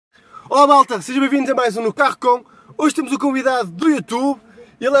Olá malta, sejam bem-vindos a mais um No Carro Com. Hoje temos o convidado do YouTube,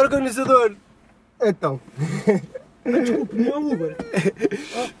 ele é organizador. Então. Desculpe, não é Uber.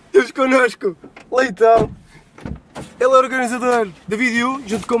 Temos connosco Leitão. Ele é organizador da vídeo,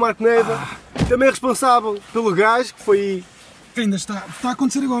 junto com o Marco Neiva. Também é responsável pelo gás, que foi... Que ainda está a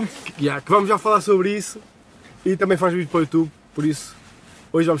acontecer agora. Que vamos já falar sobre isso. E também faz vídeo para o YouTube, por isso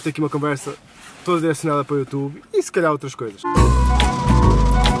hoje vamos ter aqui uma conversa toda direcionada para o YouTube e se calhar outras coisas.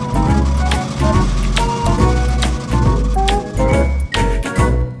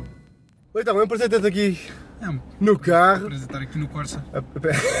 Então, é um prazer ter-te aqui no carro. É um prazer estar aqui no Corsa.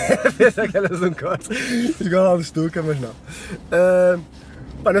 Pensa que eras um Corsa, igual ao do Stuka, mas não.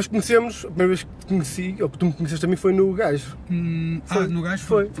 Nós conhecemos, a primeira vez que te conheci, ou que tu me conheceste também foi no Gajo. No Gajo?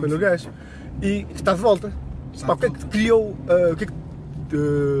 Foi no Gajo. E está de volta. O que é que te criou, o que é que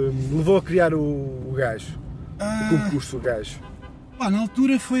te levou a criar o Gajo? O concurso do Gajo? Na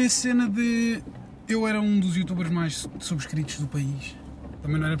altura foi a cena de... Eu era um dos youtubers mais subscritos do país.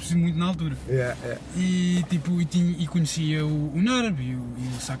 Também não era preciso muito na altura. E conhecia o Nerb, e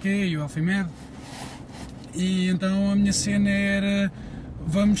o Saque, e o Alfimed. E então a minha cena era...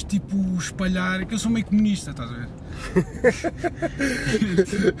 Vamos espalhar, que eu sou meio comunista, estás a ver?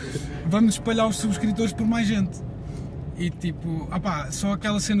 Vamos espalhar os subscritores por mais gente. E só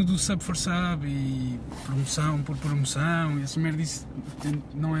aquela cena do sub for sub e promoção por promoção e essa merda disso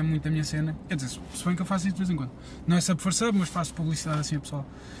não é muito a minha cena. Quer dizer, se bem que eu faço isso de vez em quando. Não é sub for sub, mas faço publicidade assim a pessoal.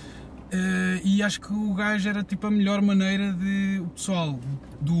 E acho que o Gajo era a melhor maneira de o pessoal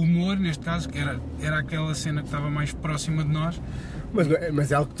do humor, neste caso, que era aquela cena que estava mais próxima de nós.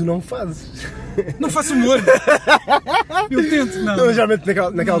 Mas é algo que tu não fazes. Não faço humor! Eu tento, não. Geralmente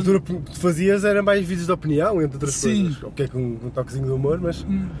naquela altura o que tu fazias era mais vídeos de opinião, entre outras coisas. Ok, com um toquezinho de humor, mas...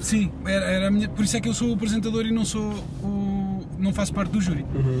 Sim, era a minha... por isso é que eu sou o apresentador e não faço parte do júri.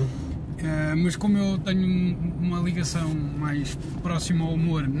 Mas como eu tenho uma ligação mais próxima ao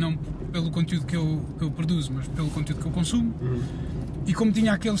humor, não pelo conteúdo que eu produzo, mas pelo conteúdo que eu consumo, e como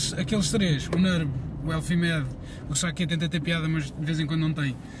tinha aqueles três, o Nerb, o Elfimed, o Saque tenta ter piada, mas de vez em quando não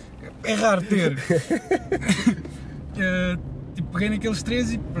tem. É raro ter. Peguei naqueles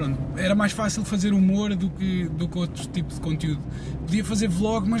três e pronto, era mais fácil fazer humor do que outro tipo de conteúdo. Podia fazer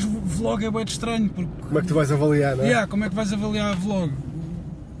vlog, mas vlog é bem estranho. Porque... Como é que tu vais avaliar, não é? Como é que vais avaliar vlog?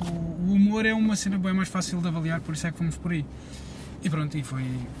 O humor é uma cena bem mais fácil de avaliar, por isso é que fomos por aí. E pronto, e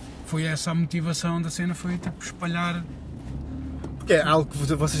foi essa a motivação da cena, foi espalhar. Porque é algo que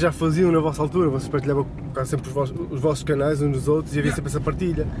vocês já faziam na vossa altura, vocês partilhavam quase sempre os vossos canais uns dos outros e havia sempre essa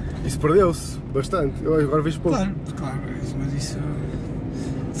partilha. Isso perdeu-se bastante, eu agora vejo pouco. Claro, mas isso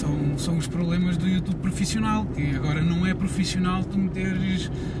são os problemas do YouTube profissional, que agora não é profissional tu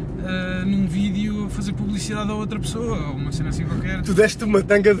meteres num vídeo a fazer publicidade a outra pessoa, ou uma cena assim qualquer. Tu deste uma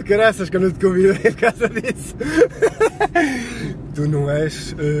tanga de caraças que eu não te convidei por causa disso. Tu não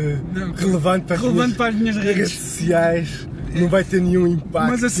és relevante para as minhas redes sociais. Não vai ter nenhum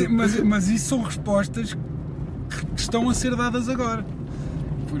impacto. Mas isso são respostas que estão a ser dadas agora.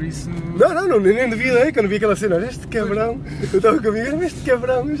 Por isso... Não, nem duvidei, que eu não vi aquela cena. Este cabrão, eu estava comigo, mas este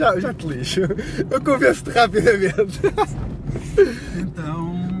cabrão, já te lixo. Eu convenço-te rapidamente.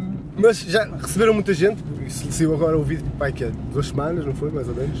 Então... Mas já receberam muita gente? Saiu agora o vídeo, que é 2 semanas, não foi? Mais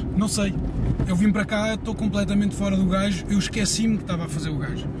ou menos? Não sei. Eu vim para cá, estou completamente fora do Gajo. Eu esqueci-me que estava a fazer o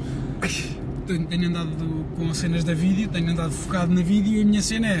Gajo. Tenho andado com as cenas da vídeo, tenho andado focado na vídeo e a minha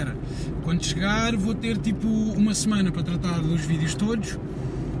cena era, quando chegar vou ter uma semana para tratar dos vídeos todos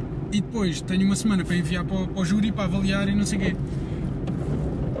e depois tenho uma semana para enviar para o júri, para avaliar e não sei o quê.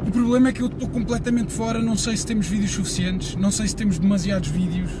 O problema é que eu estou completamente fora, não sei se temos vídeos suficientes, não sei se temos demasiados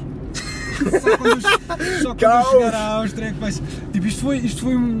vídeos. Só quando eu chegar à Áustria é que vai ser. Isto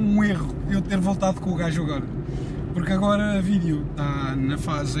foi um erro, eu ter voltado com o Gajo agora. Porque agora a vídeo está na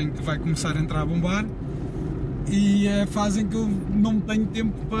fase em que vai começar a entrar a bombar e é a fase em que eu não tenho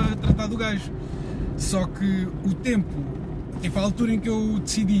tempo para tratar do Gajo. Só que o tempo, a altura em que eu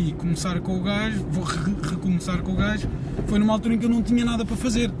decidi começar com o Gajo, vou recomeçar com o Gajo, foi numa altura em que eu não tinha nada para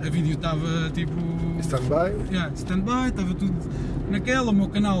fazer. A vídeo estava stand-by, estava tudo naquela, o meu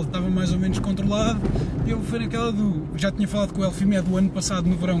canal estava mais ou menos controlado e eu fui naquela já tinha falado com o Elfimed o ano passado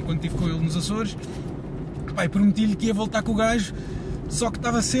no verão, quando estive com ele nos Açores. Prometi-lhe que ia voltar com o Gajo, só que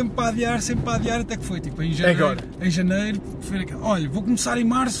estava sempre para adiar, até que foi em janeiro, foi naquela, olha, vou começar em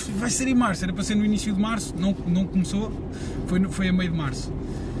março, vai ser em março, era para ser no início de março, não começou, foi a meio de março,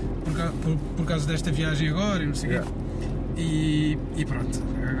 por causa desta viagem agora e não sei o quê, e pronto,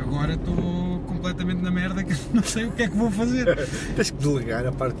 agora estou completamente na merda, que não sei o que é que vou fazer. Tens que delegar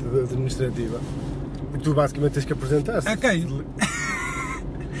a parte administrativa, porque tu basicamente tens que apresentar-se. Ok.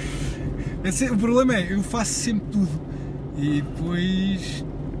 O problema é, eu faço sempre tudo e depois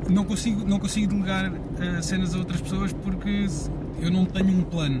não consigo delegar cenas a outras pessoas porque eu não tenho um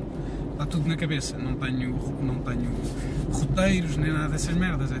plano, está tudo na cabeça, não tenho roteiros nem nada dessas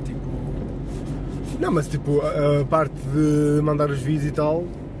merdas, é tipo... Não, mas tipo, a parte de mandar os vídeos e tal,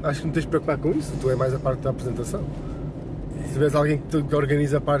 acho que não tens de preocupar com isso, tu é mais a parte da apresentação. Se tiveres alguém que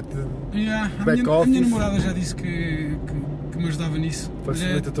organiza a parte de back-office... A minha namorada já disse que me ajudava nisso.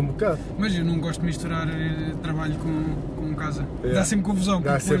 Facilita-te um bocado. Mas eu não gosto de misturar trabalho com casa. Dá sempre confusão.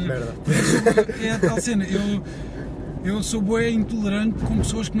 Dá sempre merda. É a tal cena, eu sou bué intolerante com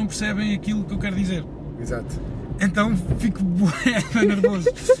pessoas que não percebem aquilo que eu quero dizer. Exato. Então fico bué nervoso.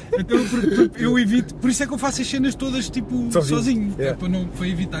 Então eu evito, por isso é que eu faço as cenas todas tipo sozinho. É para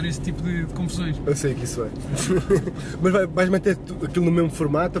evitar esse tipo de confusões. Eu sei que isso é. Mas vais manter aquilo no mesmo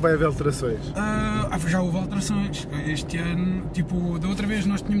formato ou vai haver alterações? Já houve alterações. Este ano, tipo, da outra vez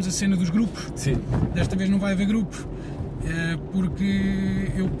nós tínhamos a cena dos grupos. Sim. Desta vez não vai haver grupos.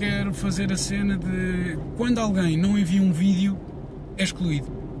 Porque eu quero fazer a cena de quando alguém não envia um vídeo, é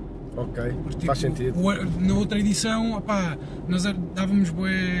excluído. Ok, tipo, faz sentido. Na outra edição, opá, nós dávamos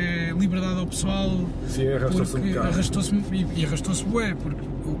bué liberdade ao pessoal. Sim, arrastou-se um bocado. Arrastou-se bué, porque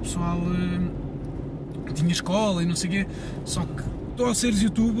o pessoal tinha escola e não sei o quê. Só que tu, ao seres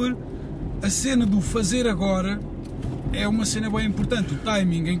youtuber, a cena do fazer agora é uma cena bem importante. O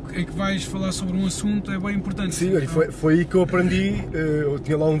timing em que vais falar sobre um assunto é bem importante. Sim, foi aí que eu aprendi. Eu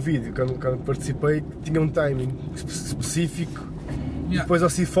tinha lá um vídeo, quando participei, que tinha um timing específico. E depois,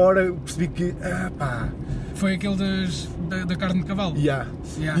 assim fora, percebi que, foi aquele da carne de cavalo. E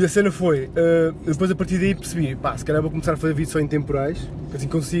a cena foi, depois a partir daí percebi, se calhar vou começar a fazer vídeos só em temporais, assim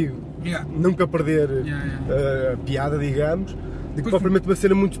consigo nunca perder a piada, digamos, de que propriamente uma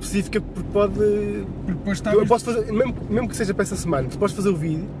cena muito específica, porque eu posso fazer, mesmo que seja para essa semana, tu podes fazer o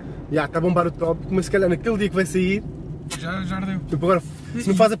vídeo, está a bombar o tópico, mas se calhar naquele dia que vai sair, já ardeu. Tipo, agora, se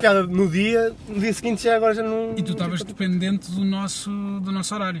não faz a piada no dia seguinte já não... E tu estavas dependente do nosso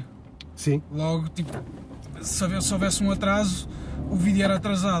horário. Sim. Logo, tipo, se houvesse um atraso, o vídeo era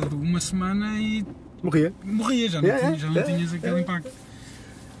atrasado uma semana e... Morria, já não tinhas aquele impacto.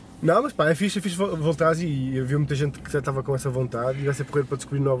 Não, mas é fixe voltar e eu vi muita gente que já estava com essa vontade e vai ser correr para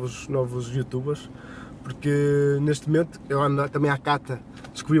descobrir novos youtubers, porque neste momento eu ando também à cata,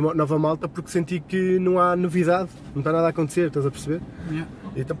 descobri uma nova malta porque senti que não há novidade, não está nada a acontecer, estás a perceber?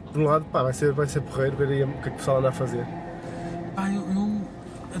 E então, por um lado, vai ser porreiro ver aí o que é que o pessoal anda a fazer. Eu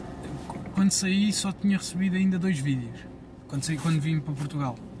quando saí só tinha recebido ainda 2 vídeos, quando vim para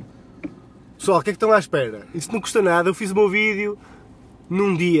Portugal. Pessoal, o que é que estão à espera? Isso não custa nada, eu fiz o meu vídeo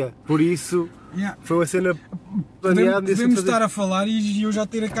num dia, por isso foi uma cena planeada. Podemos estar a falar e eu já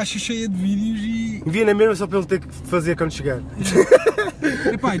ter a caixa cheia de vídeos e... Envia na mesma só para ele ter que fazer quando chegar.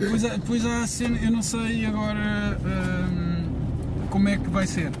 Epá, depois há a cena, eu não sei agora como é que vai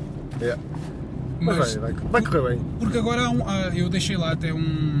ser. Mas vai correr bem. Porque agora eu deixei lá até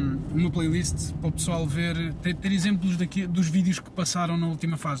uma playlist para o pessoal ver, ter exemplos dos vídeos que passaram na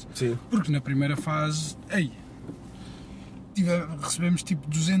última fase. Sim. Porque na primeira fase, recebemos tipo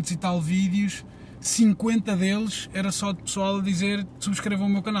 200 e tal vídeos, 50 deles era só de pessoal a dizer subscrevam o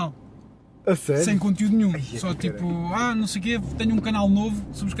meu canal. A sério? Sem conteúdo nenhum. Só tipo, não sei o quê, tenho um canal novo,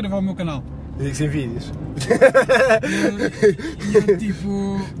 subscreva ao meu canal. Eu digo sem vídeos. E eu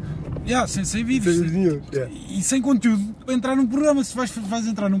tipo... sem vídeos. Sem nenhum. E sem conteúdo para entrar num programa. Se vais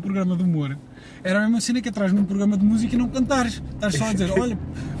entrar num programa de humor, era a mesma cena que entras num programa de música e não cantares. Estás só a dizer, olha,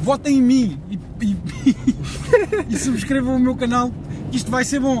 votem em mim e subscrevam o meu canal, que isto vai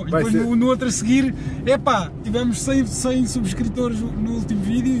ser bom. E depois no outro a seguir, tivemos 100 subscritores no último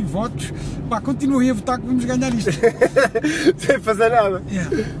vídeo e votos. Continuem a votar que vamos ganhar isto. Sem fazer nada.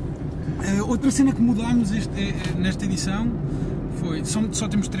 Outra cena que mudámos nesta edição foi, só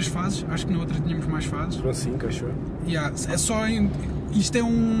temos 3 fases, acho que na outra tínhamos mais fases. Foram 5, acho eu. Isto é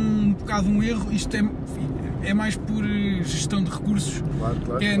um bocado um erro, isto é mais por gestão de recursos.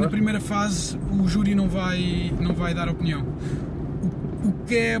 Claro. Na primeira fase o júri não vai dar opinião. O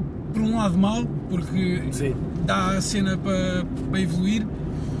que é por um lado mau, porque dá a cena para evoluir.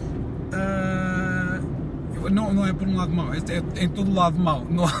 Não é por um lado mau, é em todo lado mau.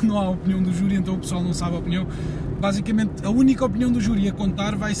 Não há opinião do júri, então o pessoal não sabe a opinião. Basicamente, a única opinião do júri a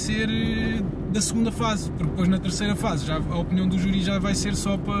contar vai ser da segunda fase, porque depois na terceira fase a opinião do júri já vai ser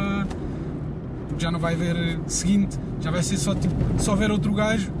só para... porque já não vai haver seguinte, já vai ser só tipo, se houver outro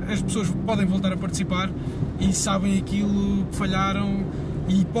gajo, as pessoas podem voltar a participar e sabem aquilo que falharam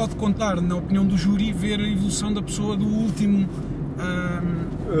e pode contar na opinião do júri ver a evolução da pessoa do último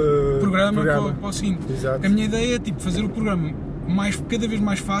programa. Para o seguinte. Exato. A minha ideia é tipo, fazer o programa cada vez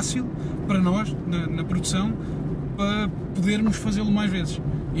mais fácil para nós, na produção, para podermos fazê-lo mais vezes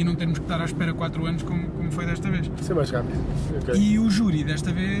e não termos que estar à espera 4 anos como foi desta vez. Isso é mais rápido. Okay. E o júri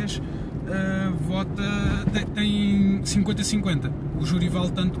desta vez vota, tem 50-50. O júri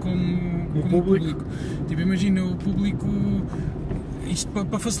vale tanto como o público. Tipo, imagina o público, isto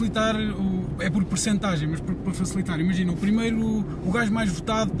para facilitar, é por percentagem, mas para facilitar, imagina, o gajo mais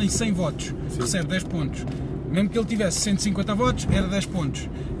votado tem 100 votos, recebe 10 pontos. Mesmo que ele tivesse 150 votos, era 10 pontos.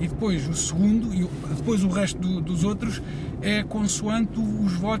 E depois o segundo, e depois o resto dos outros, é consoante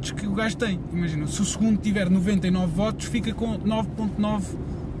os votos que o gajo tem. Imagina, se o segundo tiver 99 votos, fica com 9.9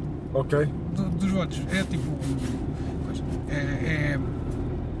 dos votos. É tipo...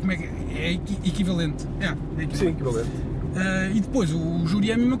 como é que é? Equivalente. É equivalente. Sim, equivalente. E depois o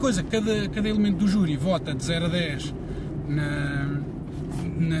júri é a mesma coisa. Cada elemento do júri vota de 0 a 10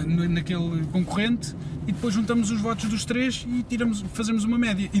 naquele concorrente, e depois juntamos os votos dos 3 e fazemos uma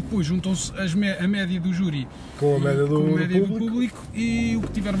média, e depois juntam-se a média do júri com a média do público, e o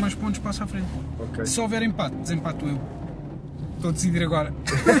que tiver mais pontos passa à frente. Se houver empate, desempato eu. Estou a decidir agora.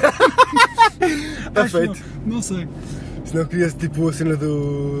 Está feito. Não sei. Se não querias tipo a cena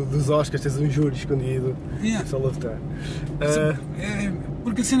dos Oscars, tens um júri escondido, só lá votar.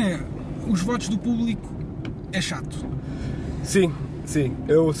 Porque a cena é, os votos do público é chato. Sim,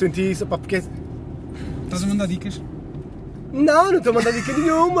 eu senti isso, pá, porque... Estás a mandar dicas? Não estou a mandar dica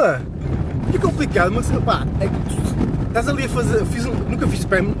nenhuma. É complicado, mas pá, é que estás ali a fazer... nunca fiz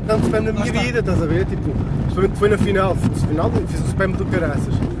tanto spam na minha vida, estás a ver? Tipo, principalmente foi na final fiz um spam do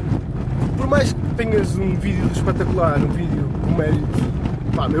caraças. Por mais que tenhas um vídeo espetacular, um vídeo com mérito,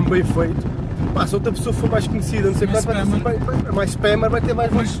 pá, mesmo bem feito, pá, se outra pessoa for mais conhecida, não sei quanto, mais spammer, vai ter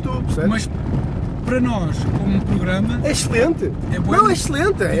mais votos que tu, percebes? Mas para nós, como um programa... É excelente! É bueno. Não, é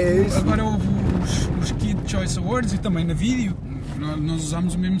excelente! É isso. Agora houve os Kid Choice Awards e também na vídeo, nós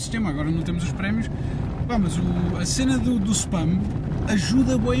usámos o mesmo sistema, agora não temos os prémios. Pá, mas a cena do spam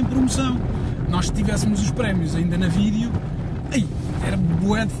ajuda bem em promoção. Nós, se tivéssemos os prémios ainda na vídeo, era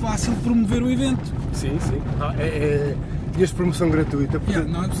bué de fácil promover o evento. Sim. Tinhas promoção gratuita. Porque...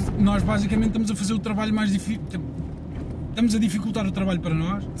 Nós basicamente estamos a fazer o trabalho mais difícil. Estamos a dificultar o trabalho para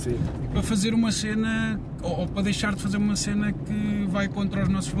nós, para fazer uma cena, ou para deixar de fazer uma cena que vai contra os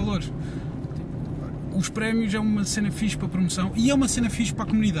nossos valores. Os prémios é uma cena fixe para a promoção e é uma cena fixe para a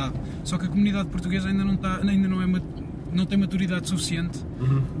comunidade, só que a comunidade portuguesa ainda não tem maturidade suficiente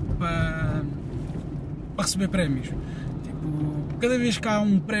para receber prémios. Cada vez que há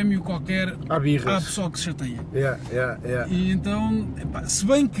um prémio qualquer, há pessoal que se chateia. E então, se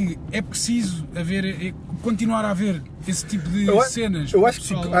bem que é preciso continuar a haver esse tipo de cenas, eu acho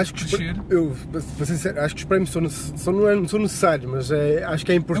que os prémios não são necessários, mas acho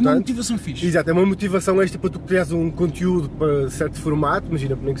que é importante. É uma motivação fixe. Exato, é uma motivação extra para tu criares um conteúdo para certo formato,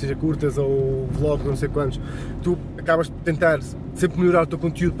 imagina, nem que seja curtas ou vlog, não sei quantos, tu acabas de tentar sempre melhorar o teu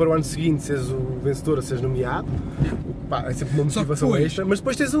conteúdo para o ano seguinte, seres o vencedor ou seres nomeado. Pá, é sempre uma motivação extra, mas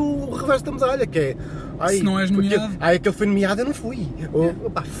depois tens o reverso da medalha, que é... se não és nomeado... aquele foi nomeado, eu não fui.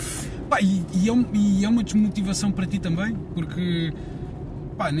 E é uma desmotivação para ti também, porque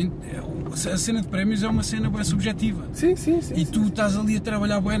a cena de prémios é uma cena bem subjetiva. Sim. E tu estás ali a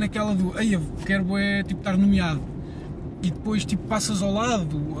trabalhar bem naquela do eu quero estar nomeado. E depois passas ao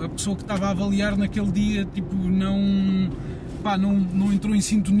lado, a pessoa que estava a avaliar naquele dia não entrou em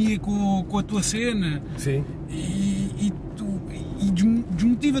sintonia com a tua cena. Sim. E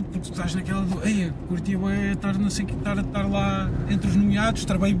desmotiva-te, porque tu estás naquela do curtia bué estar lá entre os nomeados,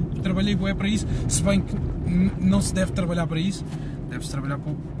 trabalhei bué para isso, se bem que não se deve trabalhar para isso, deve-se trabalhar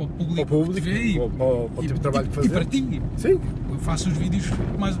para o público que te vê para o tipo de trabalho que fazer. E para ti. Sim. Eu faço os vídeos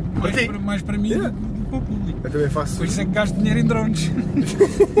mais para mim do que para o público. Eu também faço. Por isso é que gasto dinheiro em drones.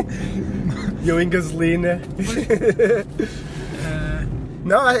 E eu em gasolina.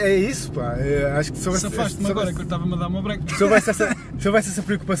 Não, é isso, pá. Acho que safaste-me agora que eu estava-me a dar uma break. Se houvesse essa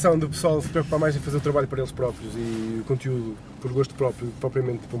preocupação do pessoal se preocupar mais em fazer o trabalho para eles próprios e o conteúdo por gosto próprio,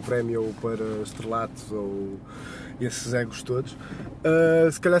 propriamente para um prémio ou para estrelatos ou esses egos todos,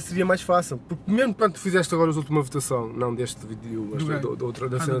 se calhar seria mais fácil. Porque mesmo quando tu fizeste agora a última votação, não deste vídeo, mas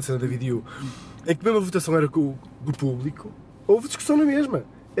da cena da vídeo, em que mesmo a votação era do público, houve discussão na mesma.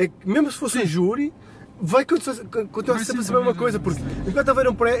 É que mesmo se fosse um júri, vai continuar sempre a ser a mesma coisa, porque enquanto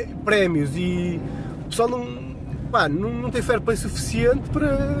houveram prémios e o pessoal não tem fair play suficiente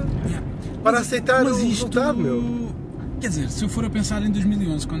para aceitar o resultado, meu. Quer dizer, se eu for a pensar em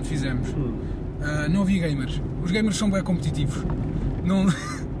 2011, quando fizemos, não havia gamers. Os gamers são bem competitivos.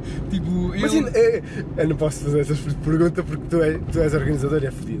 Tipo, Mas eu não posso fazer essa pergunta porque tu és organizador e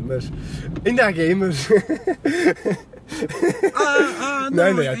é fodido, mas ainda há gamers?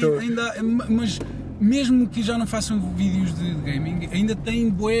 Não, ainda, mas mesmo que já não façam vídeos de gaming, ainda têm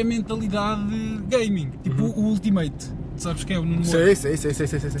boa mentalidade de gaming, tipo o Ultimate, sabes que é o Nuno Moura? Sei.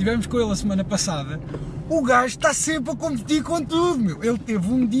 Estivemos com ele a semana passada, o gajo está sempre a competir com tudo, meu. Ele teve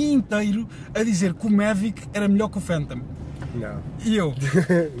um dia inteiro a dizer que o Mavic era melhor que o Phantom. Não. E eu,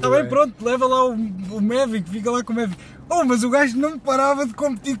 está bem, pronto, leva lá o Mavic, fica lá com o Mavic. Oh, mas o gajo não me parava de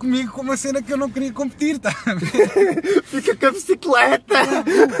competir comigo com uma cena que eu não queria competir, tá? Fica com a bicicleta!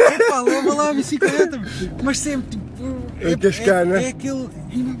 Epá, leva lá a bicicleta, mas sempre, tipo... É aquele...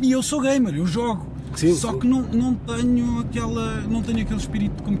 E eu sou gamer, eu jogo. Sim, só que não tenho aquele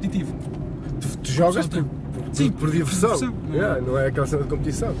espírito competitivo. Tu jogas por diversão. Não é aquela cena de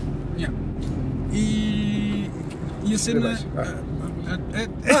competição. Yeah. E a cena...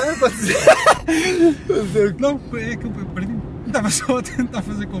 Pode dizer. Não, é que eu perdi-me. Estava só a tentar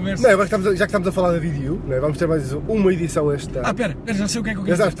fazer conversa. Não, agora já que estamos a falar da vídeo, não é? Vamos ter mais uma edição este ano. Pera, já sei o que é que eu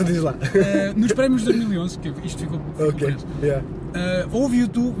quero dizer. Já sabes, tu diz lá. Nos prémios de 2011, que isto ficou preso. Houve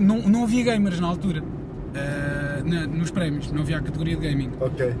YouTube, não havia gamers na altura. Nos prémios, não havia a categoria de gaming.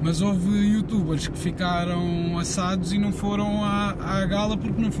 Mas houve youtubers que ficaram assados e não foram à gala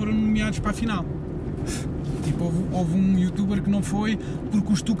porque não foram nomeados para a final. Tipo, houve um youtuber que não foi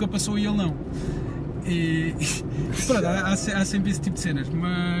porque o Stuka passou e ele não. E pronto, há sempre esse tipo de cenas,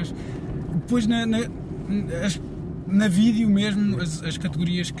 mas depois na vídeo mesmo, as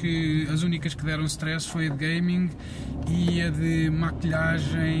categorias as únicas que deram stress foi a de gaming e a de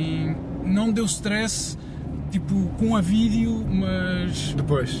maquilhagem. Não deu stress, tipo, com a vídeo, mas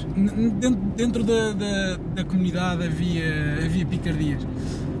depois dentro da comunidade havia picardias.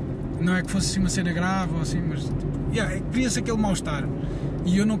 Não é que fosse assim uma cena grave ou assim, mas cria-se aquele mal-estar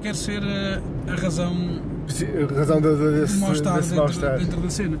e eu não quero ser a razão desse mal-estar dentro da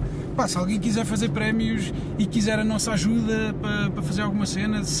cena. Pá, se alguém quiser fazer prémios e quiser a nossa ajuda para fazer alguma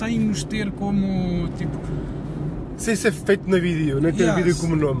cena sem nos ter como, tipo... Sem ser feito na vídeo, nem ter vídeo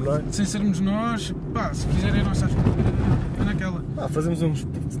como nome, não é? Sem sermos nós, pá, se quiserem a nossa ajuda, é naquela. Fazemos uns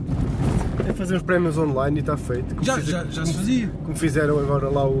prémios online e está feito. Já se fazia. Como fizeram agora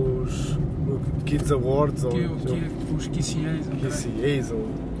lá os Kids Awards os KCAs.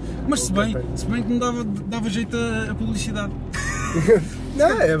 Mas se bem que me dava jeito a publicidade. Não,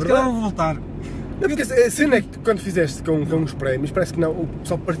 é verdade. Se calhar vou voltar. Não, porque a cena é que quando fizeste com os prémios, parece que não, o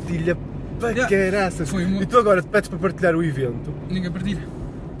pessoal partilha para caraças. E tu agora te pedes para partilhar o evento. Ninguém partilha.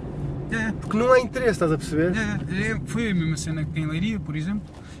 Porque não há interesse, estás a perceber? Foi a mesma cena que em Leiria, por exemplo.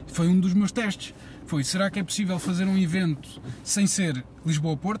 Foi um dos meus testes. Será que é possível fazer um evento sem ser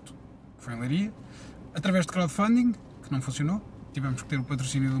Lisboa-Porto, que foi em Leiria, através de crowdfunding, que não funcionou. Tivemos que ter o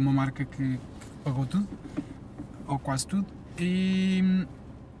patrocínio de uma marca que pagou tudo, ou quase tudo, e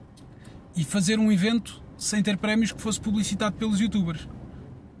fazer um evento sem ter prémios que fosse publicitado pelos youtubers.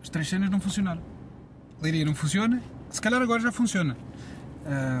 As 3 cenas não funcionaram. Leiria não funciona, se calhar agora já funciona.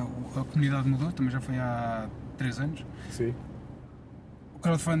 A comunidade mudou, também já foi há 3 anos. Sim. O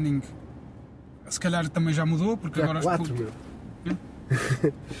crowdfunding, se calhar também já mudou, porque já agora... Há 4, meu.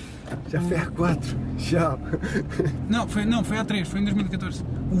 Já foi há 4, já. Não, foi há 3, foi em 2014.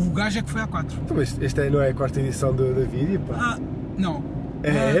 O gajo é que foi há 4. Então, mas esta não é a 4ª edição da vídeo, pá? Não.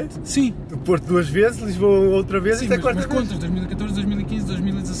 É? Sim. O Porto 2 vezes, Lisboa outra vez, sim, esta é a 4ª vez. Mas contas 2014, 2015,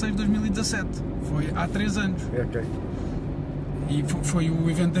 2016, 2017. Foi há 3 anos. Ok. E foi o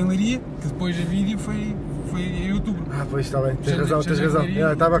evento em Leiria, que depois a vídeo foi em outubro. Pois está bem, tens razão.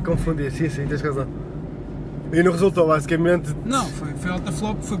 Estava a confundir, sim, tens razão. E não resultou, basicamente. Não, foi alta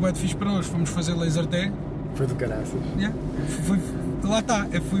flop, foi bué de fixe para nós. Fomos fazer laser tag. Foi do caraças. Lá está,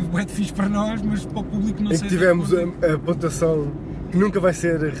 foi bué de fixe para nós, mas para o público não sei. Tivemos a pontuação que nunca vai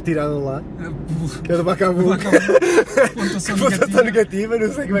ser retirada lá. Que é do Bacabu. Pontuação negativa,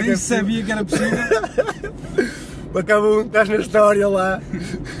 não sei como é que é. Nem sabia que era possível. Bacabu, estás na história lá.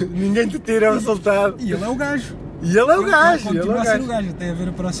 Ninguém te tira o resultado. E ele é o gajo. E ele é o gajo! Continua a ser o gajo, até a ver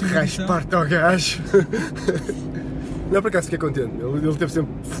a próxima edição. Parte ao gajo! Não, por acaso fiquei contente, ele teve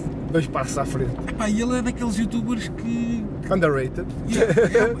sempre 2 passos à frente. E ele é daqueles youtubers que... Underrated.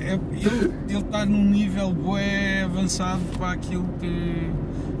 Ele está num nível bué avançado para aquilo que...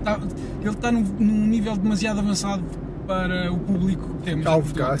 Ele está num nível demasiado avançado para o público que temos.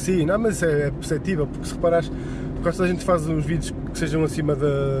 Sim, não, mas é perceptível, porque se reparares, quando a gente faz uns vídeos que sejam acima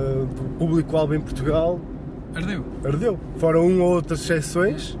do público-alvo em Portugal, Ardeu. Fora uma ou outras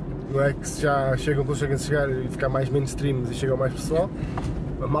exceções, não é? Que já conseguem chegar e ficar mais mainstream e chegam mais pessoal.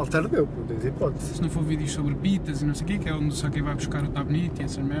 A malta ardeu, não tens hipótese. Se não for vídeos sobre pitas e não sei o quê, que é onde só quem vai buscar o tá bonito e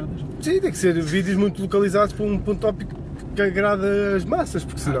essas merdas. Sim, tem que ser vídeos muito localizados para um tópico que agrada as massas,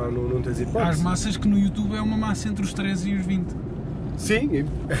 porque senão não tens Há hipótese. as massas que no YouTube é uma massa entre os 13 e os 20. Sim,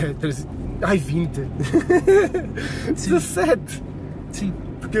 ai 20. 17. Sim.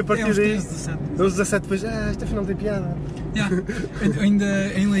 Porque a partir os daí. 13, 17. Aos 17 depois, esta final tem piada. Yeah.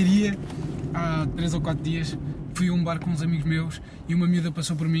 Ainda em Leiria, há 3 ou 4 dias, fui a um bar com uns amigos meus e uma miúda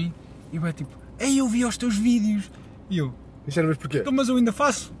passou por mim e vai tipo, ei, eu vi os teus vídeos. E eu, Já não vês porquê? então, mas eu ainda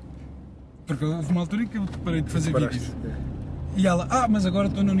faço. Porque houve uma altura em que eu parei de fazer vídeos. E ela, mas agora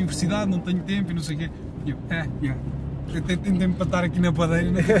estou na universidade, não tenho tempo e não sei o quê. E eu, eu tenho tempo para estar aqui na padeira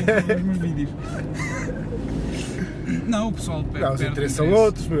e não tenho tempo para ver os meus vídeos. Não, o pessoal perde. Não, os interesses são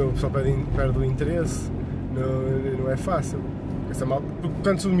outros, meu. O pessoal perde o interesse. Não é fácil. Essa mal... Porque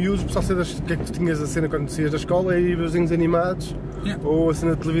quando são miúdos, o pessoal sabe o que é que tu tinhas a cena quando saías da escola, é ir ver os desenhos animados ou a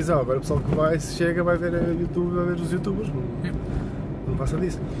cena de televisão. Agora o pessoal que chega, vai ver a YouTube, vai ver os youtubers. Não passa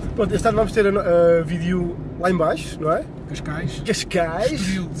disso. Pronto, este ano vamos ter a vídeo lá em baixo, não é? Cascais. Cascais.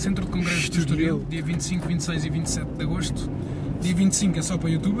 Centro de Congressos de Estoril, dia 25, 26 e 27 de agosto. Dia 25 é só para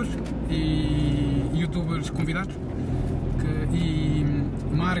youtubers e youtubers convidados e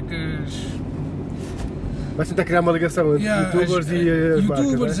marcas. Vais tentar criar uma ligação entre youtubers e as marcas,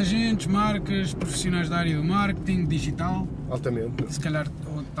 youtubers, não é? agentes, marcas, profissionais da área do marketing, digital. Altamente. Se calhar,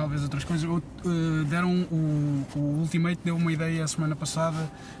 ou talvez outras coisas. Deram o Ultimate deu uma ideia a semana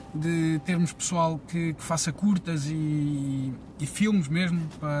passada de termos pessoal que faça curtas e filmes mesmo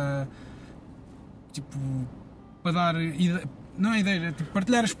para dar não é ideia, tipo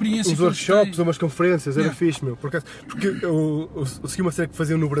partilhar a experiência. Uns workshops, umas conferências, era fixe, meu. Porque eu segui uma série que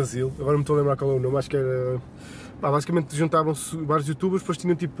faziam no Brasil, agora não me estou a lembrar qual é o nome, acho que era. Basicamente juntavam-se vários youtubers, depois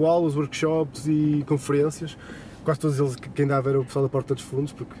tinham tipo aulas, workshops e conferências. Quase todos eles quem dava era o pessoal da Porta dos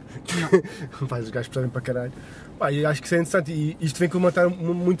Fundos, porque os gajos percebem para caralho. E acho que isso é interessante e isto vem comentar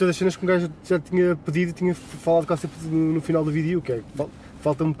muitas das cenas que um gajo já tinha pedido e tinha falado quase sempre no final do vídeo, que é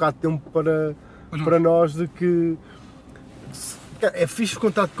falta um bocado de tempo para nós de que é fixe o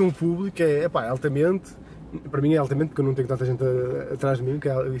contato com o público, é altamente, para mim é altamente porque eu não tenho tanta gente atrás de mim, que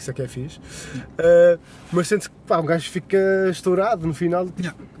isso é que é fixe, mas sente-se que um gajo fica estourado no final,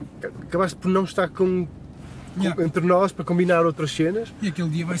 acabaste por não estar entre nós para combinar outras cenas. E aquele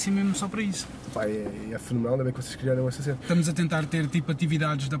dia vai ser mesmo só para isso. É fenomenal, ainda bem que vocês criaram essa cena. Estamos a tentar ter tipo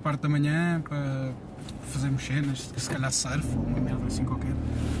atividades da parte da manhã para fazermos cenas, se calhar surf ou uma merda assim qualquer.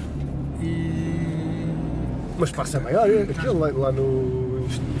 Mas passa maior, aquele lá no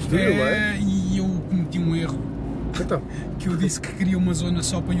estúdio, não é? E eu cometi um erro. Então? Que eu disse que queria uma zona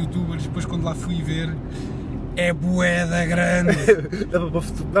só para youtubers, depois quando lá fui ver, é bué grande.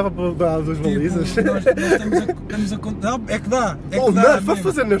 Dava para dar duas balizas. Nós estamos a contar. É que dá. Vai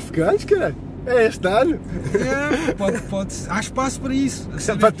fazer Nerf Guns, caralho? É este ano? Pode. Há espaço para isso.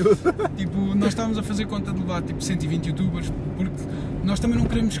 Para tudo. Tipo, nós estávamos a fazer conta de levar tipo 120 youtubers, porque nós também não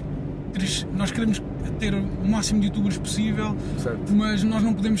queremos. Nós queremos ter o máximo de youtubers possível, certo. Mas nós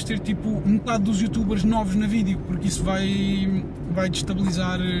não podemos ter tipo metade dos youtubers novos na vídeo, porque isso vai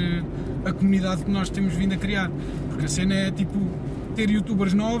destabilizar a comunidade que nós temos vindo a criar. Porque a cena é tipo ter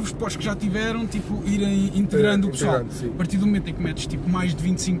youtubers novos, depois que já tiveram, tipo, irem integrando o pessoal. Sim. A partir do momento em que metes tipo mais de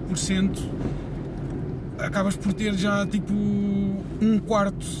 25%, acabas por ter já tipo um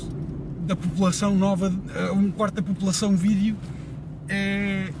quarto da população nova, um quarto da população vídeo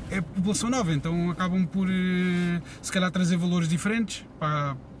é população nova, então acabam por se calhar trazer valores diferentes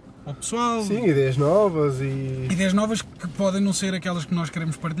para o pessoal. Sim, ideias novas ideias novas que podem não ser aquelas que nós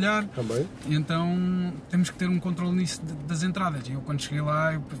queremos partilhar. Também. E então temos que ter um controle nisso das entradas. E eu quando cheguei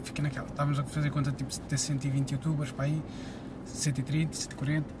lá, eu fiquei naquela, estávamos a fazer conta tipo de ter 120 youtubers para aí, 130,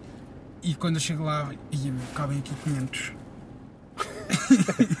 140, e quando eu chego lá, cabem aqui 500.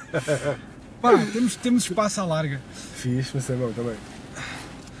 Pá, temos espaço à larga. Fixe, mas é bom também.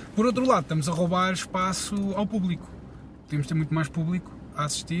 Por outro lado, estamos a roubar espaço ao público. Podemos ter muito mais público a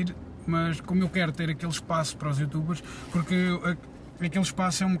assistir, mas como eu quero ter aquele espaço para os youtubers, porque aquele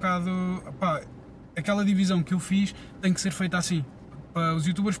espaço é um bocado... Pá, aquela divisão que eu fiz tem que ser feita assim, para os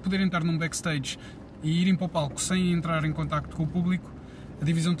youtubers poderem estar num backstage e irem para o palco sem entrar em contacto com o público, a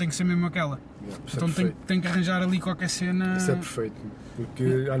divisão tem que ser mesmo aquela. Então tem que arranjar ali qualquer cena... Isso é perfeito,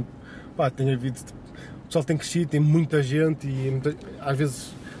 porque tem havido... O pessoal tem crescido, tem muita gente e às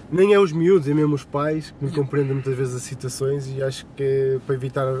vezes... Nem é os miúdos, é mesmo os pais que não compreendem muitas vezes as situações e acho que para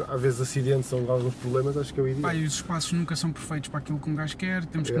evitar às vezes acidentes ou alguns problemas, acho que é o ideal. E os espaços nunca são perfeitos para aquilo que um gajo quer,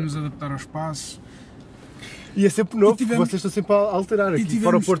 temos que nos adaptar ao espaço. E é sempre novo, porque vocês estão sempre a alterar. Aqui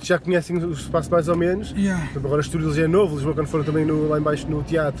fora o Porto já conhecem o espaço mais ou menos. Agora o Estoril já é novo, Lisboa quando foram também lá embaixo no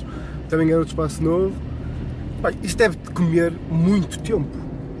teatro, também era outro espaço novo. Pai, isto deve comer muito tempo,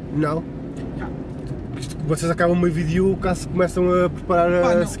 não? Vocês acabam meio vídeo caso começam a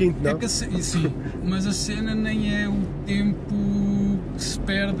preparar a seguinte, não? Sim, mas a cena nem é o tempo que se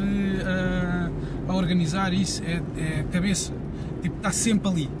perde a organizar isso, é a cabeça. Tipo, está sempre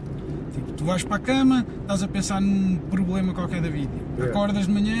ali. Tipo, tu vais para a cama, estás a pensar num problema qualquer da vídeo. Acordas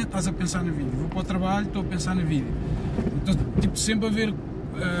de manhã, estás a pensar no vídeo. Vou para o trabalho, estou a pensar no vídeo. Então, tipo, sempre a ver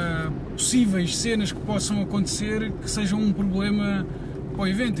possíveis cenas que possam acontecer que sejam um problema para o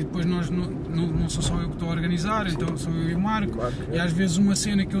evento, e depois nós não sou só eu que estou a organizar, então sou eu e o Marco, e às vezes uma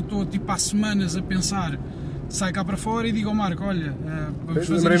cena que eu estou tipo há semanas a pensar sai cá para fora e digo ao Marco, olha, vamos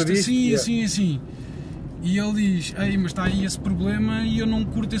fazer isto assim, assim, assim, e ele diz, ei, mas está aí esse problema e eu não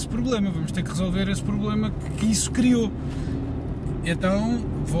curto esse problema, vamos ter que resolver esse problema que isso criou. Então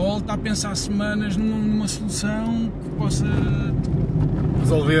volta a pensar semanas numa solução que possa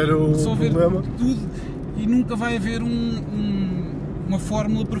resolver o problema, tudo, e nunca vai haver uma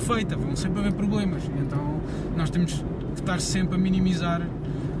fórmula perfeita, vão sempre haver problemas, então nós temos que estar sempre a minimizar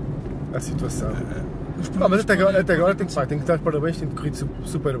a situação. Os problemas. Mas até agora tenho que dar parabéns, tem corrido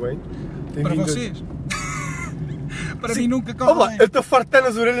super bem. Para vocês. Para mim nunca corre bem. Eu estou fartando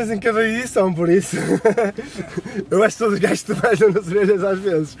as orelhas em cada edição, por isso. Eu acho que todos os gajos te baixam nas orelhas às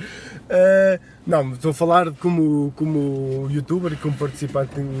vezes. Não, estou a falar como youtuber e como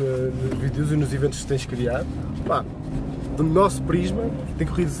participante nos vídeos e nos eventos que tens criado. Pá, do nosso prisma, tem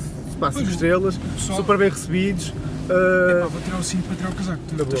corrido 5 estrelas, super bem recebidos. Vou tirar o cinto para tirar o casaco,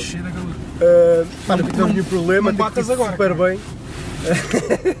 estou cheio da calor. Não tive nenhum problema, tem corrido agora, super bem.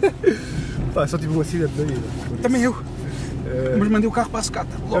 Pá, só tive um acidente na vida. Também eu. Mas mandei o carro para a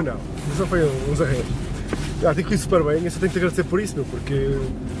secata. Eu não, só foi uns arranjos. Tem corrido super bem, eu só tenho que te agradecer por isso, meu, porque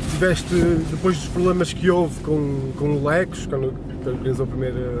tiveste, depois dos problemas que houve com o Lecos, quando organizou a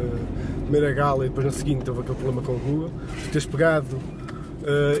primeira gala e depois na seguinte houve aquele problema com o Rua, tu teres pegado,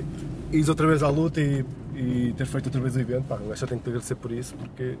 ires outra vez à luta e teres feito outra vez o evento, pá, eu só tenho que te agradecer por isso,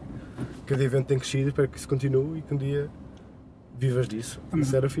 porque cada evento tem crescido, espero que isso continue e que um dia vivas disso.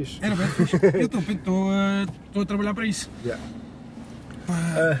 Isso era fixe. Era bem fixe. Eu estou a trabalhar para isso.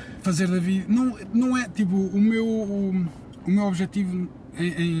 Para fazer da vida. Não é tipo o meu objetivo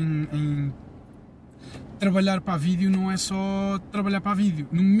em trabalhar para a vídeo não é só trabalhar para a vídeo.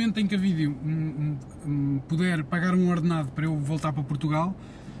 No momento em que a vídeo puder pagar um ordenado para eu voltar para Portugal,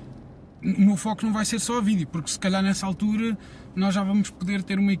 o meu foco não vai ser só a vídeo, porque se calhar nessa altura nós já vamos poder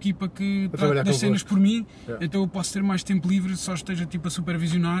ter uma equipa que trate das cenas por mim, então eu posso ter mais tempo livre, só esteja tipo a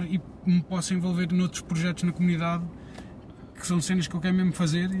supervisionar e me possa envolver noutros projetos na comunidade, que são cenas que eu quero mesmo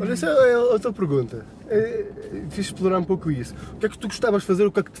fazer. Olha, essa é a outra pergunta. Fiz explorar um pouco isso. O que é que tu gostavas de fazer,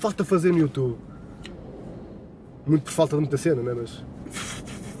 o que é que te falta fazer no YouTube? Muito por falta de muita cena, não é? Mas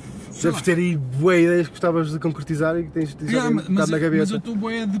deves ter aí boas ideias que gostavas de concretizar e que tens um bocado na cabeça. Mas eu estou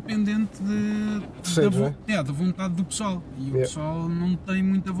bué dependente da vontade do pessoal, e o pessoal não tem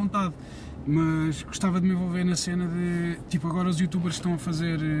muita vontade. Mas gostava de me envolver na cena de, tipo, agora os youtubers estão a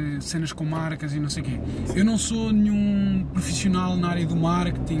fazer cenas com marcas e não sei o quê. Eu não sou nenhum profissional na área do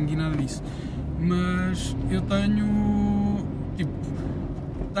marketing e nada disso, mas eu tenho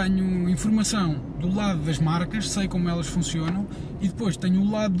informação do lado das marcas, sei como elas funcionam, e depois tenho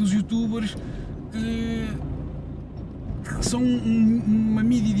o lado dos youtubers que são uma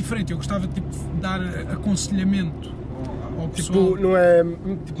mídia diferente. Eu gostava de dar aconselhamento ao pessoal. Tipo, não é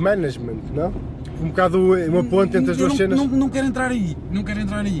tipo management, não? Um bocado uma ponte entre as duas cenas. Não quero entrar aí,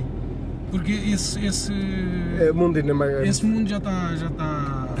 porque esse mundo ainda mais... Esse mundo já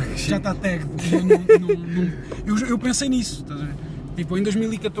está tag. Eu pensei nisso, estás a ver? Tipo, em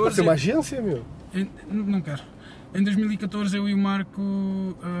 2014... Pode ser uma agência, meu? Não quero. Em 2014 eu e o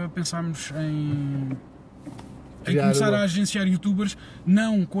Marco pensámos em começar a agenciar youtubers,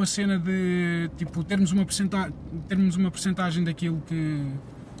 não com a cena de tipo, termos uma percentagem daquilo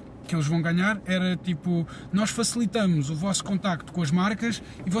que eles vão ganhar, era tipo, nós facilitamos o vosso contacto com as marcas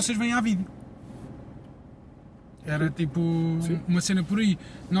e vocês vêm à vídeo. Era tipo uma cena por aí.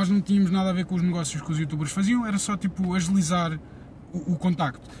 Nós não tínhamos nada a ver com os negócios que os youtubers faziam, era só tipo agilizar o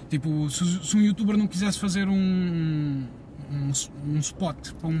contacto. Tipo, se um youtuber não quisesse fazer um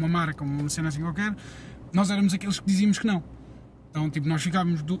spot para uma marca, uma cena assim qualquer, nós éramos aqueles que dizíamos que não. Então, tipo, nós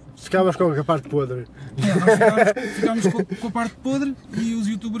ficávamos com a parte podre. Nós ficávamos com a parte podre e os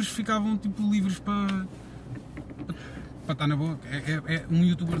youtubers ficavam tipo livres para estar na boa. Um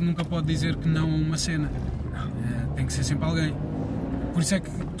youtuber nunca pode dizer que não a uma cena. Tem que ser sempre alguém. Por isso é que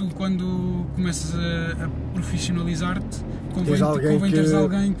tu, quando começas a profissionalizar-te, convém teres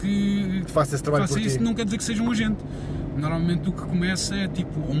alguém que faça esse trabalho por ti. Isso não quer dizer que seja um agente. Normalmente o que começa é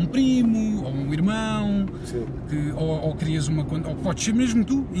tipo um primo, ou um irmão, ou crias uma conta, ou podes ser mesmo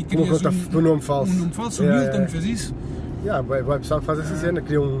tu e crias um nome falso. Um nome falso, o Milton fez isso. Vai pessoal que faz essa cena,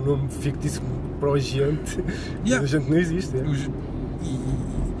 cria um nome fictício para o agente, mas o agente não existe.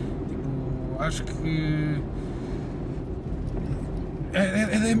 Tipo, acho que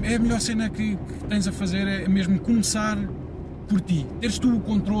é a melhor cena que tens a fazer, é mesmo começar por ti, teres tu o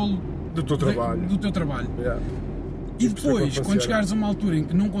controle do teu trabalho. E depois, quando chegares a uma altura em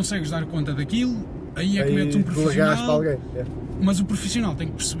que não consegues dar conta daquilo, aí é que metes um profissional, para alguém. Mas o profissional tem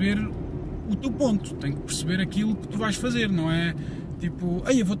que perceber o teu ponto, tem que perceber aquilo que tu vais fazer, não é tipo,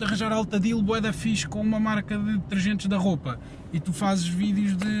 eu vou-te arranjar alta deal, bué da fixe com uma marca de detergentes da roupa e tu fazes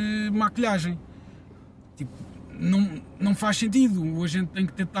vídeos de maquilhagem. Tipo, não faz sentido, a gente tem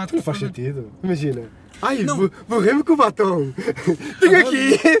que tentar... Não faz sentido, imagina. Borrei-me com o batom. Tenho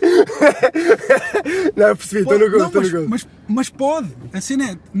aqui. Não, percebi, estou no gosto. Mas pode, a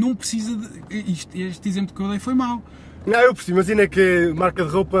cena é, não precisa de... Este exemplo que eu dei foi mau. Não, eu percebi, imagina que marca de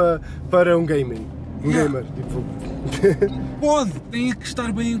roupa para um gamer. Gamer, tipo... Pode, tem que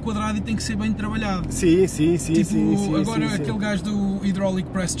estar bem enquadrado e tem que ser bem trabalhado. Sim. Agora aquele gajo do Hydraulic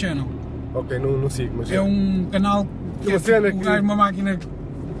Press Channel. Ok, não sigo, mas... É um canal que é uma máquina que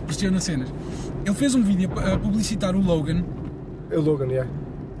pressiona cenas. Ele fez um vídeo a publicitar o Logan.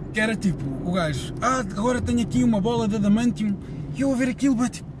 Que era tipo, o gajo, agora tenho aqui uma bola de adamantium. E eu a ver aquilo,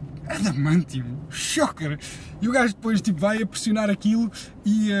 tipo, adamantium? Shocker! E o gajo depois tipo, vai a pressionar aquilo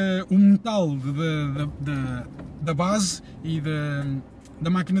e o metal da base e da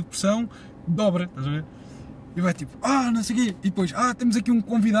máquina de pressão dobra, estás a ver? E vai tipo, não sei o quê. E depois, temos aqui um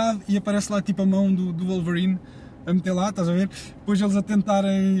convidado e aparece lá tipo a mão do Wolverine a meter lá, estás a ver? Depois eles a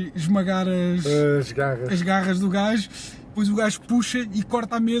tentarem esmagar as garras do gajo, depois o gajo puxa e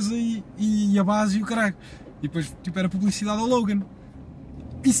corta a mesa e a base e o caralho. E depois tipo, era publicidade ao Logan.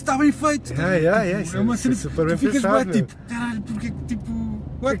 Isso está bem feito! É uma cena que tu ficas bem tipo, caralho, porque tipo,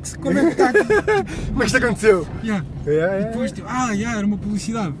 como é que está aqui? Como é que isto aconteceu? E depois tipo, era uma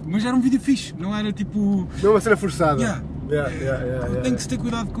publicidade, mas era um vídeo fixe, não era tipo... Não é uma cena forçada. Tem que se ter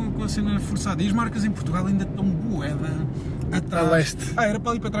cuidado com a cena forçada. E as marcas em Portugal ainda estão bué atrás. A leste. Era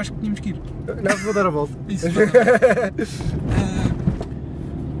para ali para trás que tínhamos que ir. Não, vou dar a volta. Isso.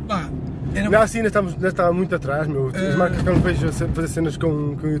 Não, assim ainda estava muito atrás, meu. As marcas que eu não vejo fazer cenas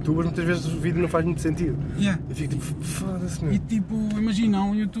com youtubers, muitas vezes o vídeo não faz muito sentido. Eu fico tipo, foda-se, meu. E tipo, imagina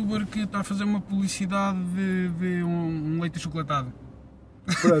um youtuber que está a fazer uma publicidade de um leite achocolatado.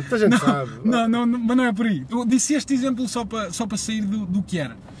 Pronto, a gente sabe. Mas não é por aí. Eu disse este exemplo só para sair do que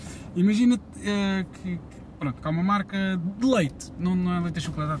era. Imagina que há uma marca de leite, não é leite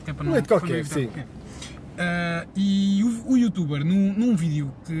achocolatado, que é para não... Leite qualquer, sim. E o youtuber, num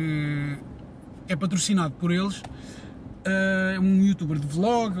vídeo que é patrocinado por eles, um youtuber de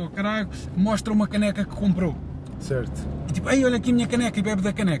vlog, ou caralho, mostra uma caneca que comprou. Certo. E tipo, olha aqui a minha caneca, e bebe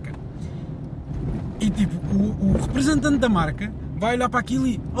da caneca. E tipo, o representante da marca vai olhar para aquilo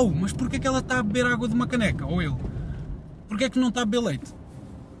e... mas porquê é que ela está a beber água de uma caneca? Ou ele? Porquê é que não está a beber leite?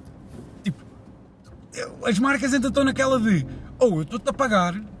 Tipo, as marcas ainda estão naquela de... eu estou-te a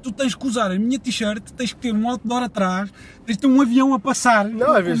pagar, tu tens que usar a minha t-shirt, tens que ter um outdoor atrás, tens que ter um avião a passar com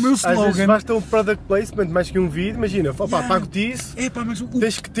o meu slogan. Às vezes basta um product placement mais que um vídeo, imagina, pago-te isso,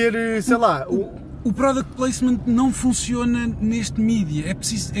 tens que ter, sei lá... O product placement não funciona neste mídia, é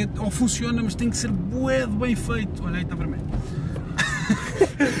preciso, ou funciona, mas tem que ser bué de bem feito. Olha aí, está vermelho.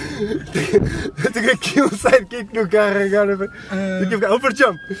 Eu tenho aqui um sidekick no carro agora.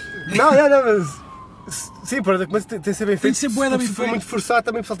 Overjump! Não, mas... Sim, mas tem que ser bem feito. Tem que ser bué bem feito. Se for muito forçado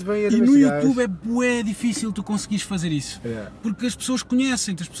também o pessoal vai ir. E no YouTube é bué difícil tu conseguires fazer isso. Porque as pessoas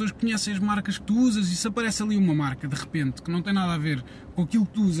conhecem as marcas que tu usas e se aparece ali uma marca de repente que não tem nada a ver com aquilo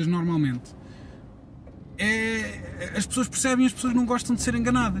que tu usas normalmente, as pessoas percebem e as pessoas não gostam de ser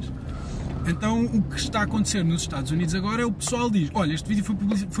enganadas. Então o que está a acontecer nos Estados Unidos agora é o pessoal diz, olha, este vídeo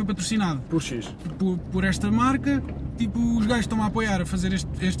foi patrocinado por X, por esta marca, tipo, os gajos estão a apoiar a fazer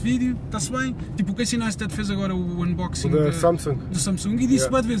este vídeo, está-se bem, tipo o Casey Neistat fez agora o unboxing do Samsung e disse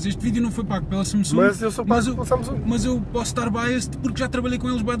várias vezes, este vídeo não foi pago pela Samsung, mas eu sou pago pela Samsung, mas eu posso estar biased porque já trabalhei com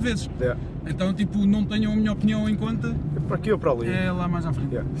eles várias vezes, então tipo, não tenham a minha opinião em conta, é para aqui ou para ali, é lá mais à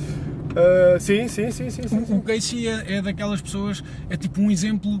frente. Sim. O Casey é daquelas pessoas, é tipo um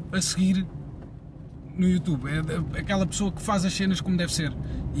exemplo a seguir no YouTube, é aquela pessoa que faz as cenas como deve ser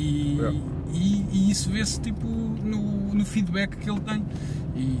e isso vê-se tipo no feedback que ele tem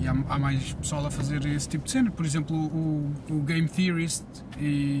E há mais pessoal a fazer esse tipo de cena. Por exemplo, o Game Theorist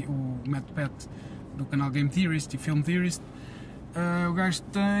e o Matt Pat do canal Game Theorist e Film Theorist, o gajo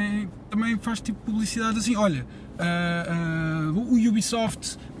também faz tipo publicidade assim, olha, o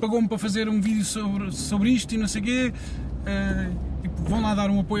Ubisoft pagou-me para fazer um vídeo sobre isto e não sei o quê, tipo, vão lá dar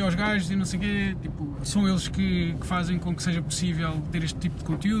um apoio aos gajos e não sei o quê, tipo, são eles que fazem com que seja possível ter este tipo de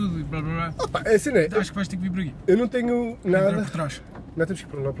conteúdo e blá blá blá. Opa, é assim, né? Acho que vais ter que vir por aqui. Eu não tenho nada. Por trás. Não, temos que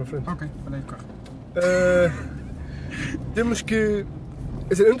ir para lá para a frente. Ok, olha aí o carro. Temos que.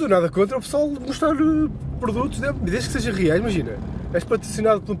 Eu não estou nada contra o pessoal mostrar produtos, desde que seja real. Imagina, és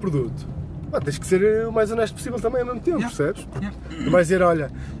patrocinado por um produto. Tens que ser o mais honesto possível também ao mesmo tempo, percebes? Não vais dizer, olha,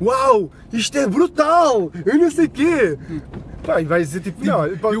 uau, isto é brutal, eu não sei o quê. E vais dizer tipo, não,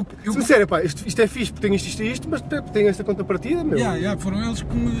 sincero, isto é fixe porque tem isto, mas tem esta contrapartida, meu. Foram eles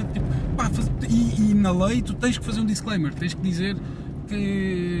que me. Tipo, e na lei tu tens que fazer um disclaimer, tens que dizer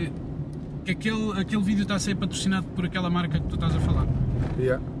que aquele vídeo está a ser patrocinado por aquela marca que tu estás a falar.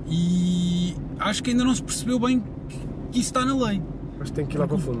 E acho que ainda não se percebeu bem que isso está na lei. Mas tem que ir lá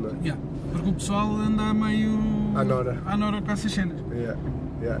para o fundo, não é? Porque o pessoal anda meio à nora com essas cenas.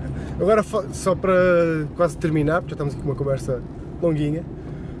 Agora, só para quase terminar, porque já estamos aqui com uma conversa longuinha,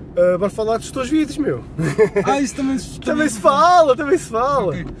 bora falar dos teus vídeos, meu. Isso também se fala.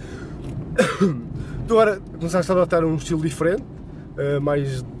 Okay. Tu agora começaste a adotar um estilo diferente,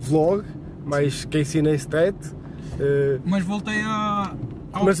 mais vlog, mais Casey Neistat. Mas voltei à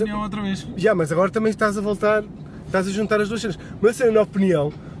opinião outra vez. Mas agora também estás a voltar, estás a juntar as duas cenas. Mas a na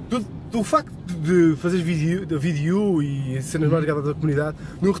opinião, o facto de fazer vídeo e cenas mais ligadas à comunidade,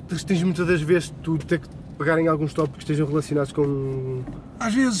 não restringe muitas das vezes tu ter que pegar em alguns tópicos que estejam relacionados com...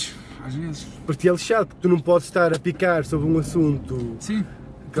 Às vezes. Porque é lixado, porque tu não podes estar a picar sobre um assunto... Sim,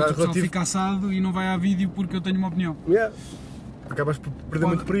 claro, o pessoal fica assado e não vai a vídeo porque eu tenho uma opinião. Acabas por perder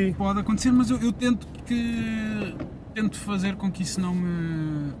muito por aí. Pode acontecer, mas eu tento fazer com que isso não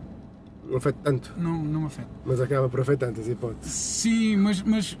me... Não afeta tanto? Não me afeta. Mas acaba por afetar tantas hipóteses. Sim,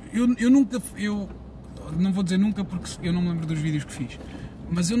 mas eu nunca... Eu não vou dizer nunca porque eu não me lembro dos vídeos que fiz.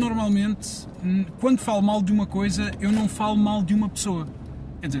 Mas eu normalmente, quando falo mal de uma coisa, eu não falo mal de uma pessoa.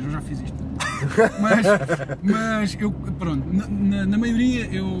 Quer dizer, eu já fiz isto. mas eu, pronto, na maioria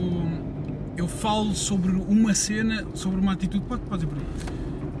eu falo sobre uma cena, sobre uma atitude, pode ir por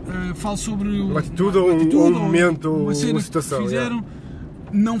aí. Falo sobre uma atitude ou um momento, uma cena uma situação. Que fizeram,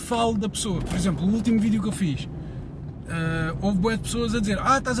 não falo da pessoa. Por exemplo, o último vídeo que eu fiz, houve boas pessoas a dizer,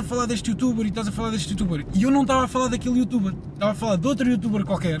 estás a falar deste youtuber e estás a falar deste youtuber. E eu não estava a falar daquele youtuber, estava a falar de outro youtuber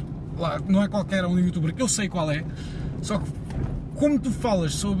qualquer. Lá, não é qualquer, é um youtuber que eu sei qual é. Só que como tu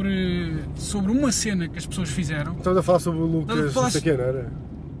falas sobre uma cena que as pessoas fizeram... Estás a falar sobre o Lucas, não sei quem, não era?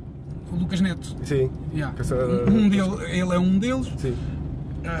 O Lucas Neto. Sim. Ele é um deles. Sim.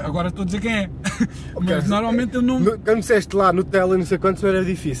 Agora estou a dizer quem é. Mas normalmente eu não... Quando disseste lá no tele não sei quantos, não era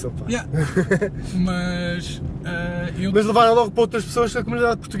difícil. Mas levaram logo para outras pessoas da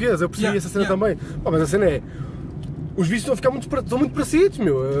comunidade portuguesa. Eu percebi essa cena também. Mas a cena é... Os vídeos estão a ficar muito parecidos,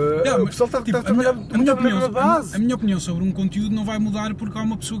 meu. O pessoal está a trabalhar muito na base. A minha opinião sobre um conteúdo não vai mudar porque há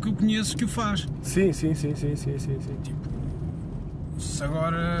uma pessoa que eu conheço que o faz. Sim. Tipo, se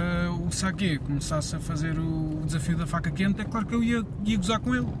agora o Saque começasse a fazer o desafio da faca quente, é claro que eu ia gozar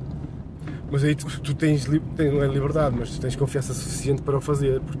com ele. Mas aí tu tens, não é liberdade, mas tu tens confiança suficiente para o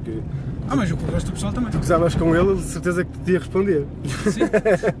fazer, porque... mas eu gosto do pessoal também. Tu gozavas com ele, de certeza que te ia responder. Sim.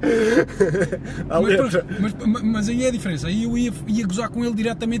 mas aí é a diferença, aí eu ia gozar com ele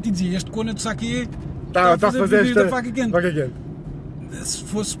diretamente e dizia, este cona de Saque está a fazer esta... da faca quente. Faca quente. Se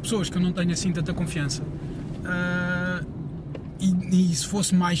fosse pessoas que eu não tenho assim tanta confiança, e se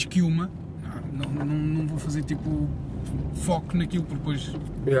fosse mais que uma, não vou fazer tipo... foco naquilo porque depois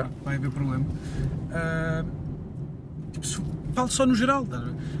vai haver problema. Falo só no geral, tá?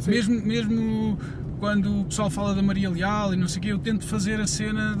 mesmo quando o pessoal fala da Maria Leal e não sei o quê, eu tento fazer a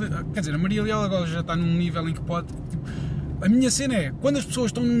cena quer dizer, a Maria Leal agora já está num nível em que pode, tipo, a minha cena é, quando as pessoas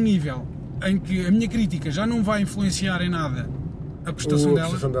estão num nível em que a minha crítica já não vai influenciar em nada a prestação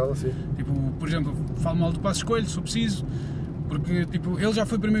dela, sim. Tipo, por exemplo, falo mal do Passos Coelho, se eu preciso, porque tipo, ele já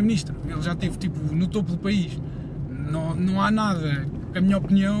foi primeiro-ministro, ele já esteve tipo, no topo do país. Não há nada que a minha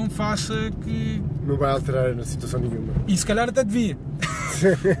opinião faça que... Não vai alterar na situação nenhuma. E se calhar até devia.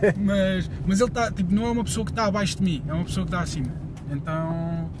 mas ele está, tipo, não é uma pessoa que está abaixo de mim, é uma pessoa que está acima.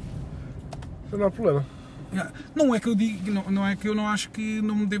 Então não há problema. Não é que eu digo, não é que eu não acho que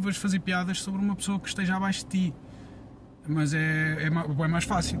não me devas fazer piadas sobre uma pessoa que esteja abaixo de ti. Mas é mais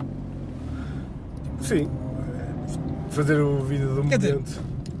fácil. Sim. Fazer o vídeo do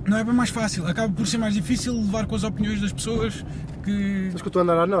momento. Não é bem mais fácil, acaba por ser mais difícil levar com as opiniões das pessoas que... Mas que eu estou a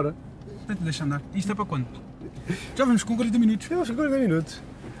andar à Nora. Deixa andar. Isto é para quando? Já vamos com 40 minutos. Já vamos com 40 minutos.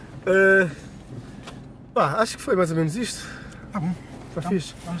 Pá, acho que foi mais ou menos isto. Tá bom. Está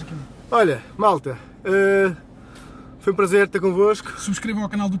fixe. Vamos aqui. Olha, malta, foi um prazer estar convosco. Subscrevam ao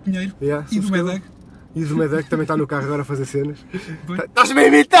canal do Pinheiro e do Medec. E do Medec, também está no carro agora a fazer cenas. Estás-me a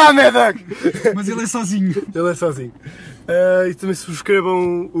imitar, Medec! Mas ele é sozinho. Ele é sozinho. E também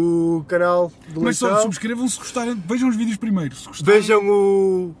subscrevam o canal do Mas LeitÃ. só subscrevam se gostarem. Vejam os vídeos primeiro. Se gostarem,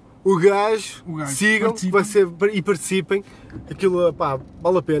 Vejam o gajo, sigam e participem. Aquilo, pá,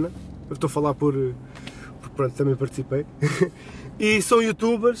 vale a pena. Eu estou a falar porque pronto, também participei. E são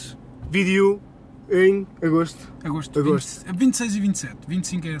youtubers, vídeo em agosto. 26 e 27.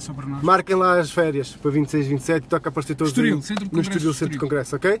 25 é só para nós. Marquem lá as férias para 26 e 27 e toca a aparecer todos Estoril, no Centro de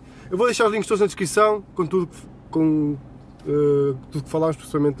Congresso, ok? Eu vou deixar os links todos na descrição com tudo que falámos,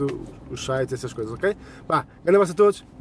 principalmente os sites, essas coisas, ok? Vá, grande abraço a todos.